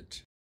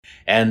planet,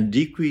 and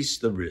decrease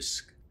the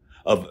risk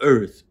of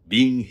Earth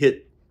being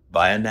hit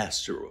by an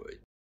asteroid.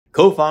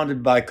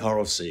 Co-founded by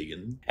Carl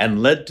Sagan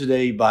and led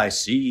today by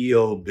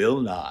CEO Bill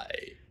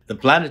Nye, the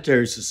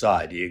Planetary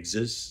Society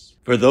exists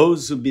for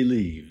those who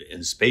believe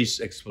in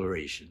space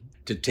exploration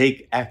to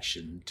take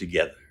action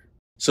together.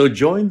 So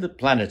join the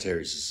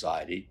Planetary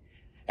Society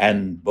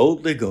and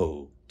boldly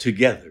go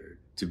together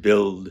to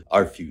build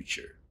our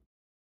future.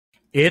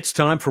 It's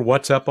time for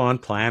What's Up on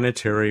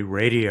Planetary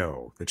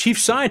Radio. The chief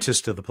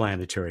scientist of the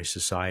Planetary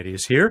Society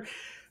is here.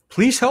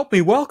 Please help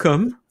me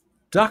welcome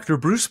Dr.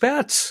 Bruce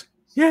Betts.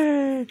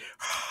 Yay!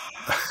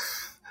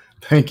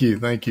 Thank you.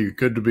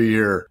 Good to be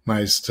here.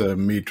 Nice to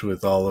meet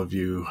with all of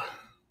you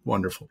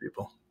wonderful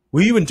people.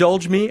 Will you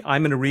indulge me?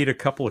 I'm going to read a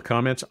couple of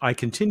comments. I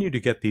continue to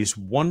get these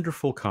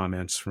wonderful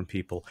comments from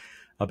people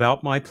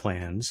about my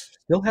plans.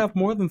 Still have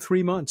more than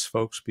 3 months,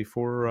 folks,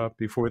 before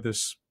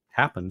this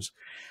happens.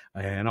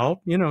 And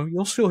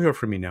you'll still hear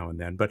from me now and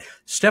then. But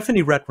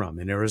Stephanie Retrum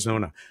in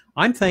Arizona,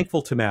 I'm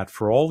thankful to Matt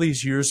for all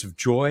these years of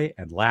joy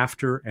and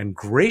laughter and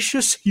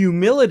gracious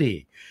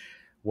humility.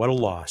 What a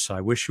loss.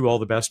 I wish you all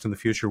the best in the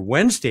future.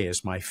 Wednesday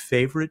is my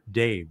favorite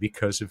day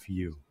because of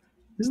you.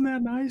 Isn't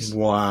that nice?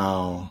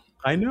 Wow.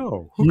 I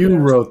know. You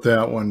wrote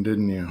that one,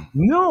 didn't you?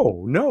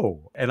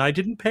 No. And I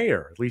didn't pay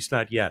her, at least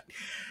not yet.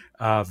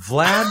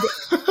 Vlad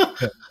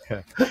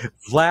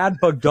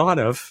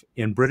Bogdanov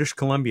in British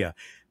Columbia.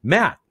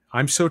 Matt,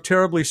 I'm so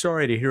terribly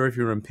sorry to hear of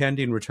your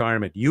impending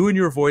retirement. You and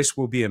your voice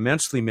will be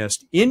immensely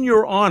missed. In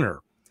your honor,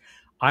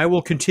 I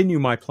will continue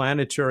my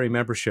planetary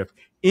membership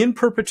in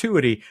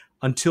perpetuity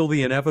until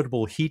the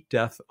inevitable heat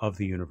death of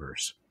the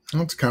universe.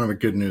 That's kind of a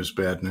good news,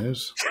 bad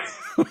news.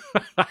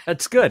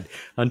 That's good.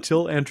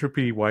 Until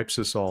entropy wipes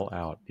us all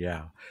out.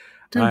 Yeah.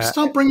 Dude,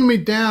 stop bringing me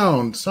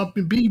down.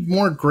 Be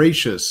more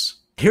gracious.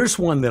 Here's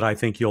one that I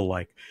think you'll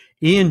like.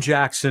 Ian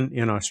Jackson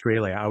in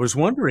Australia. I was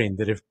wondering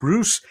that if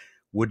Bruce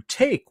would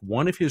take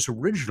one of his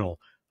original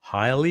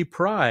highly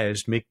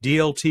prized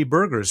McDLT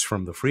burgers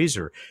from the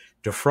freezer,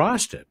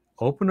 defrost it,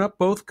 open up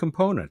both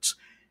components,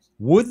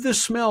 would the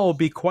smell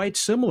be quite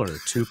similar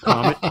to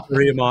Comet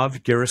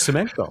Churyumov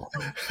Gerasimenko?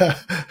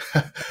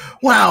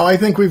 Wow, I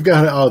think we've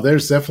got,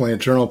 there's definitely a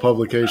journal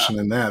publication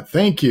in that.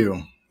 Thank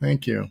you.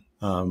 Thank you.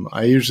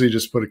 I usually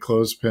just put a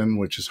clothespin,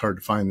 which is hard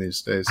to find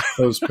these days,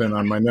 clothespin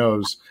on my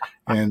nose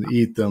and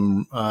eat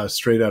them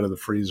straight out of the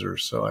freezer.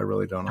 So I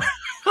really don't know.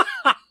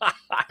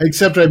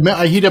 Except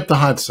I heat up the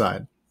hot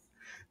side.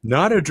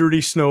 Not a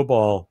dirty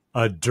snowball,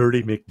 a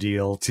dirty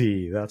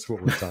McDLT. That's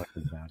what we're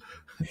talking about.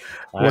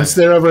 Was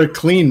there ever a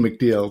clean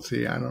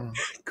McDLT? I don't know.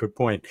 Good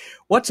point.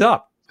 What's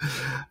up?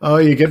 Oh,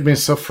 you get me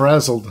so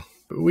frazzled.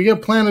 We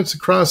got planets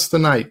across the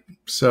night.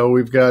 So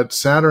we've got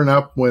Saturn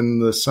up when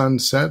the sun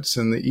sets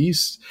in the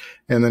east,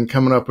 and then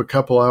coming up a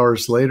couple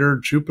hours later,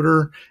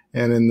 Jupiter,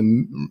 and in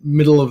the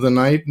middle of the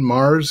night,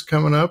 Mars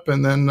coming up,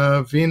 and then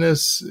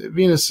Venus.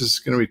 Venus is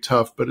going to be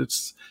tough, but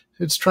it's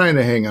trying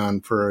to hang on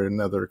for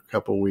another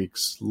couple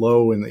weeks,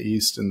 low in the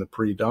east in the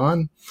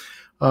pre-dawn.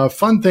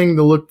 Fun thing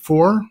to look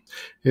for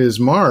is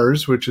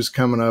Mars, which is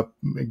coming up,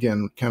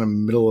 again, kind of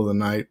middle of the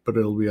night, but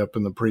it'll be up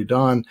in the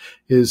pre-dawn,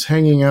 is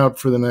hanging out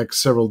for the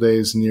next several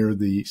days near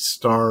the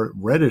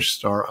reddish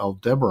star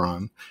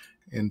Aldebaran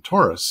in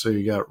Taurus. So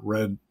you got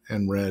red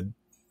and red,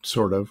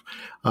 sort of.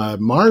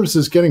 Mars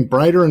is getting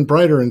brighter and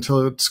brighter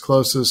until its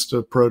closest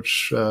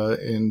approach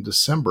in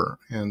December.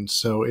 And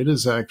so it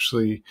is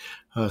actually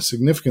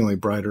significantly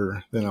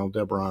brighter than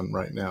Aldebaran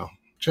right now.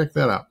 Check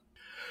that out.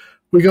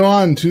 We go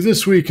on to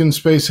This Week in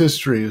Space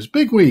History. It was a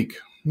big week.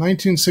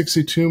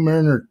 1962,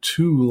 Mariner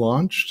 2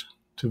 launched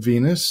to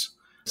Venus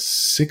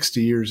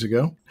 60 years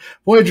ago.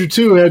 Voyager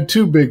 2 had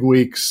two big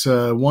weeks.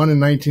 One in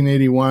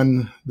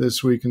 1981,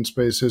 This Week in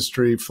Space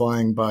History,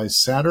 flying by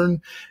Saturn,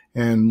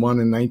 and one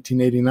in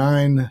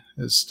 1989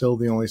 is still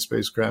the only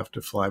spacecraft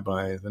to fly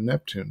by the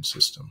Neptune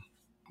system.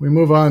 We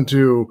move on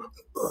to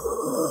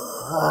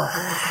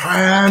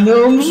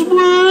Random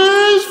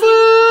Space Fact.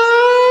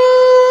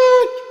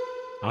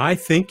 I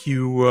think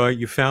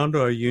you found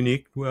a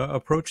unique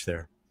approach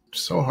there.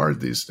 So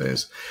hard these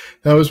days.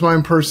 That was my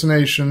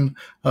impersonation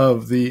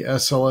of the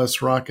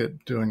SLS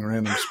rocket doing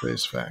Random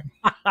Space Fact.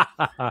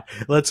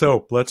 Let's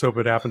hope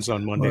it happens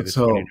on Monday the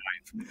 29th.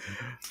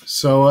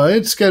 So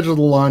it's scheduled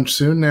to launch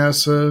soon.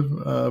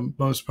 NASA,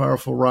 most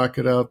powerful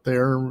rocket out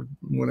there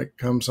when it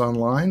comes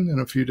online in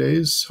a few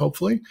days,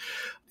 hopefully.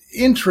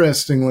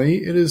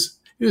 Interestingly, it is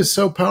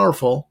so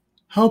powerful.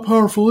 How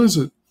powerful is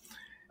it?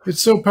 It's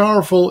so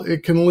powerful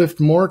it can lift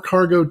more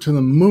cargo to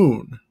the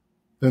moon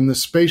than the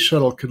space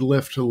shuttle could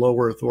lift to low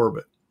Earth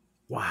orbit.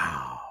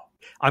 Wow.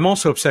 I'm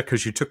also upset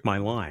because you took my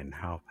line.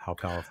 How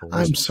powerful was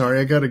it? I'm sorry,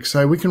 I got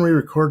excited. We can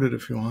re-record it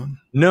if you want.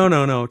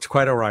 No. It's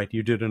quite all right.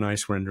 You did a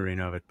nice rendering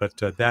of it, but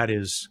that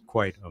is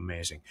quite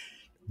amazing.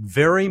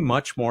 Very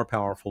much more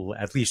powerful,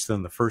 at least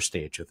than the first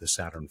stage of the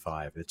Saturn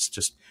V. It's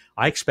just,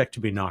 I expect to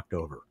be knocked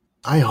over.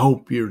 I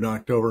hope you're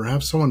knocked over.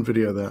 Have someone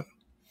video that.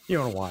 You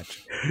want to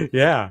watch?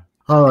 Yeah.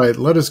 All right,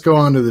 let us go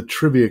on to the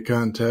trivia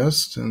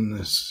contest. And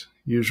as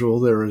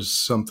usual, there is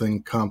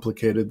something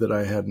complicated that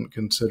I hadn't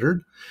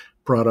considered,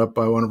 brought up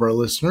by one of our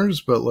listeners.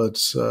 But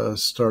let's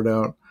start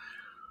out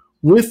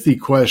with the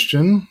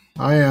question.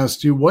 I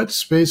asked you, what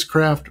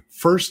spacecraft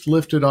first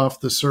lifted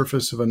off the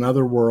surface of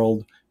another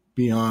world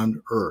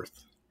beyond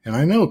Earth? And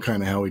I know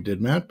kind of how he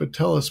did, Matt, but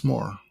tell us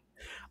more.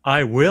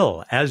 I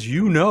will. As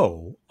you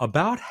know,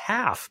 about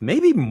half,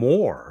 maybe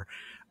more,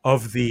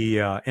 of the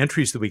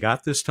entries that we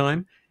got this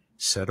time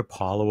said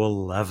Apollo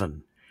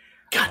 11.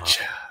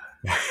 Gotcha.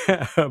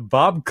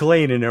 Bob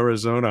Klein in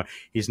Arizona.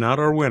 He's not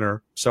our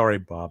winner. Sorry,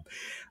 Bob.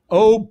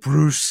 Oh,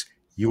 Bruce,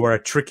 you are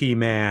a tricky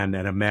man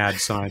and a mad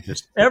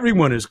scientist.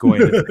 Everyone is going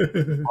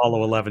to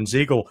Apollo 11's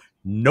Eagle.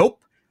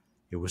 Nope.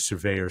 It was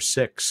Surveyor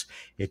 6.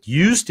 It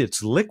used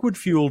its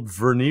liquid-fueled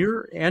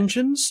Vernier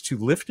engines to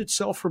lift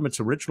itself from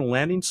its original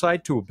landing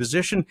site to a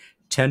position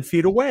 10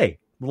 feet away.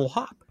 Little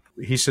hop.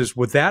 He says,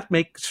 would that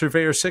make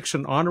Surveyor 6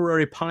 an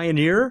honorary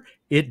pioneer?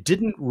 It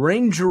didn't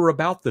ranger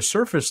about the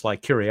surface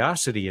like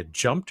Curiosity. It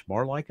jumped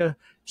more like a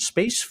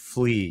space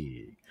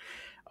flea.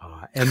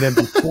 And then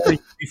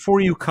before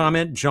you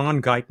comment,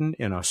 John Guyton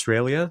in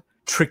Australia,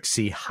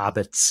 Tricksy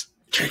Hobbits.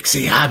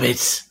 Tricksy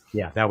Hobbits.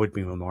 Yeah, that would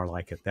be more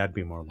like it. That'd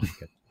be more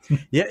like it.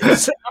 Yeah,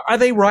 are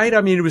they right?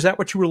 I mean, was that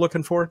what you were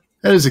looking for?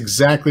 That is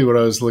exactly what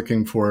I was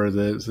looking for.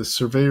 The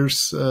Surveyor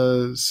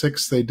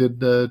 6, they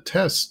did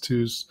tests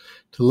to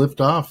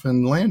lift off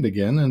and land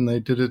again, and they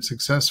did it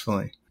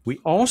successfully. We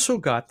also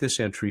got this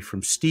entry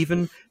from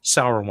Stephen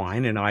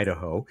Sauerwein in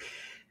Idaho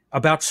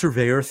about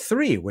Surveyor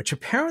 3, which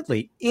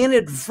apparently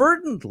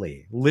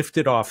inadvertently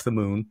lifted off the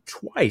moon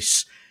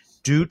twice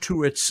due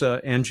to its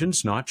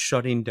engines not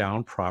shutting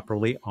down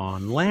properly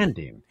on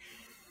landing.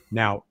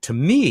 Now, to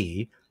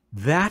me,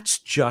 that's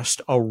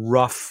just a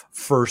rough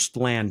first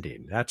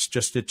landing. It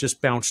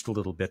just bounced a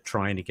little bit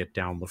trying to get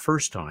down the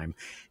first time.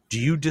 Do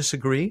you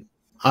disagree?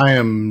 I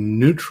am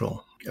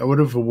neutral. would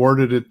have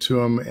awarded it to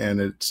him, and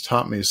it's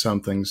taught me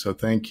something. So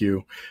thank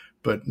you.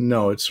 But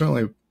no, it's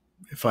certainly,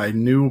 if I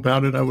knew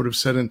about it, I would have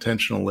said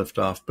intentional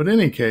liftoff. But in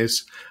any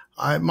case,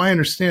 my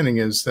understanding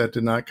is that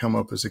did not come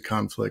up as a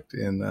conflict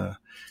in the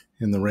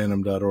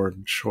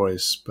random.org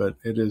choice, but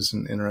it is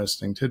an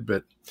interesting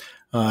tidbit.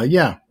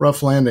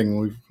 Rough landing.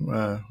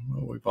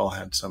 We've all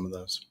had some of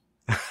those.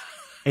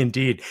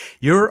 Indeed.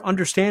 Your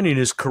understanding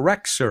is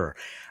correct, sir.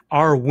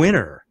 Our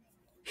winner,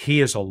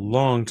 he is a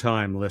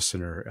longtime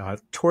listener,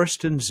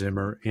 Torsten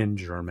Zimmer in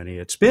Germany.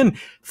 It's been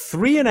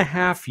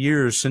 3.5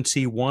 years since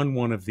he won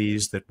one of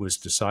these that was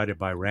decided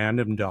by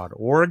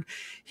random.org.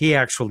 He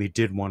actually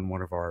did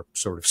one of our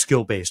sort of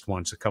skill-based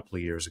ones a couple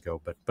of years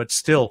ago. But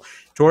still,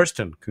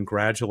 Torsten,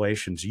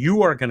 congratulations.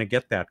 You are going to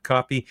get that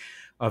copy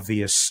of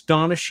The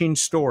Astonishing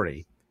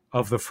Story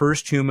of the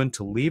First Human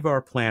to Leave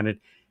Our Planet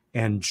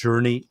and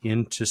Journey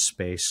into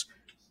Space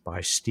by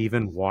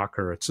Stephen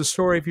Walker. It's the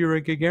story of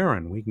Yuri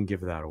Gagarin. We can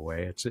give that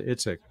away.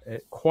 It's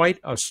quite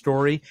a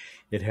story.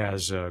 It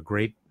has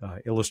great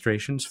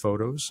illustrations,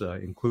 photos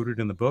included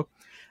in the book.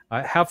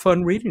 Have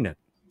fun reading it.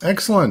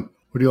 Excellent.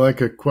 Would you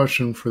like a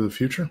question for the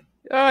future?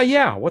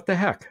 Yeah, what the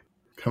heck?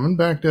 Coming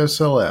back to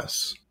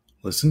SLS,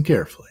 listen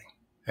carefully.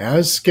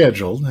 As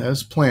scheduled,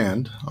 as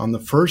planned, on the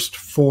first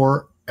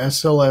 4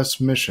 SLS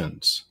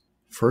missions,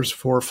 first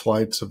 4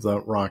 flights of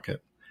the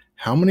rocket,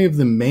 how many of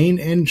the main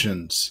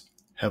engines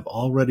have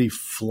already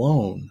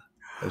flown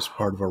as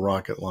part of a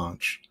rocket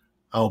launch,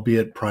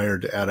 albeit prior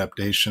to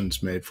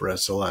adaptations made for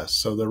SLS?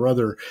 So there are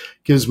other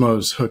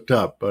gizmos hooked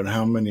up, but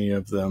how many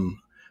of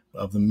them,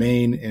 of the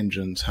main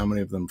engines, how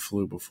many of them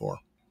flew before?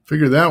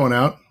 Figure that one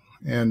out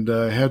and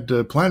head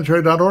to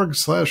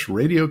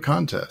planetary.org/radio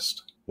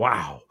contest.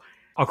 Wow.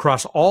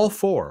 Across all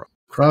 4.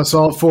 Across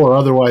all 4.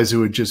 Otherwise, it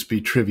would just be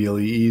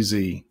trivially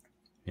easy.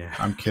 Yeah.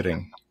 I'm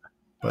kidding.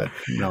 But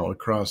no,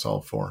 across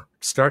all 4.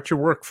 Start your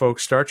work,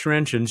 folks. Start your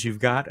engines. You've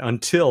got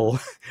until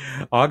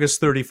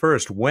August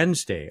 31st,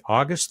 Wednesday,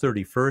 August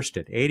 31st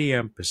at 8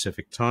 a.m.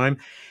 Pacific time.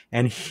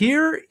 And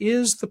here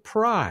is the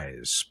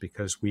prize,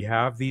 because we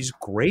have these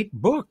great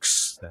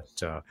books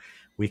that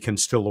we can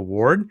still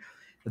award.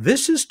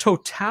 This is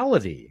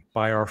Totality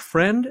by our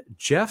friend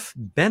Jeff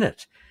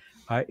Bennett.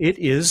 It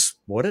is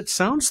what it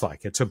sounds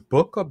like. It's a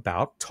book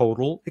about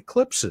total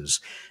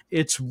eclipses.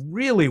 It's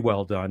really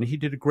well done. He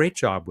did a great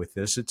job with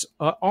this. It's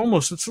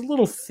it's a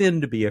little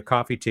thin to be a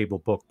coffee table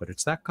book, but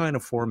it's that kind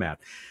of format.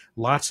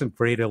 Lots of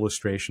great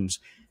illustrations.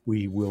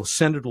 We will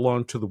send it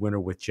along to the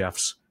winner with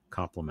Jeff's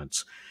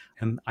compliments.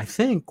 And I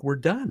think we're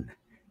done.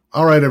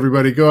 All right,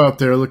 everybody, go out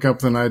there, look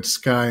up the night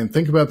sky, and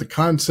think about the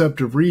concept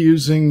of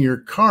reusing your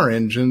car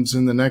engines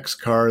in the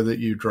next car that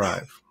you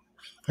drive.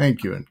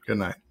 Thank you, and good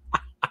night.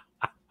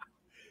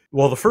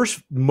 Well, the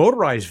first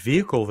motorized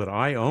vehicle that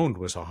I owned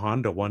was a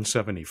Honda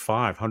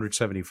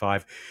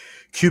 175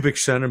 cubic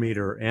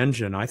centimeter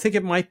engine. I think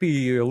it might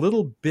be a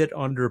little bit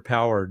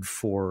underpowered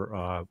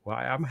for,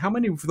 how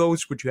many of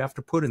those would you have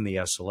to put in the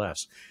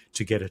SLS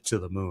to get it to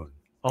the moon?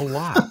 A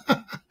lot.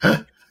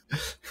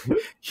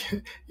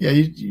 Yeah,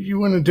 you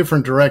went a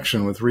different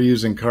direction with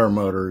reusing car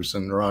motors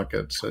and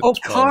rockets.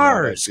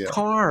 Cars.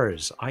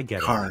 I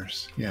get it.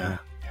 Cars, yeah.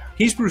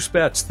 He's Bruce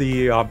Betts,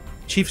 the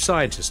chief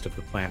scientist of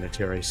the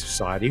Planetary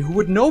Society, who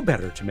would know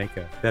better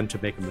than to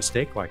make a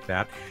mistake like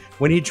that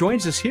when he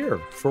joins us here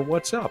for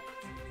What's Up.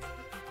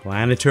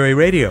 Planetary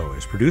Radio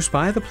is produced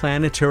by the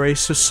Planetary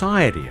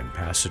Society in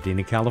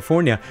Pasadena,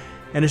 California,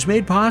 and is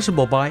made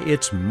possible by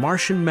its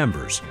Martian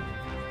members.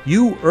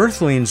 You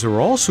Earthlings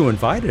are also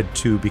invited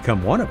to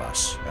become one of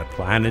us at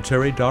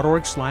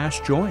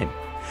planetary.org/join.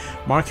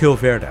 Mark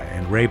Hilverda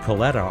and Ray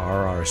Paletta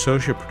are our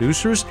associate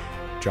producers.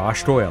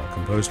 Josh Doyle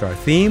composed our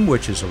theme,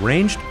 which is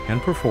arranged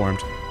and performed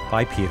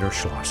by Peter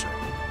Schlosser.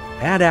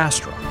 Ad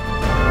Astra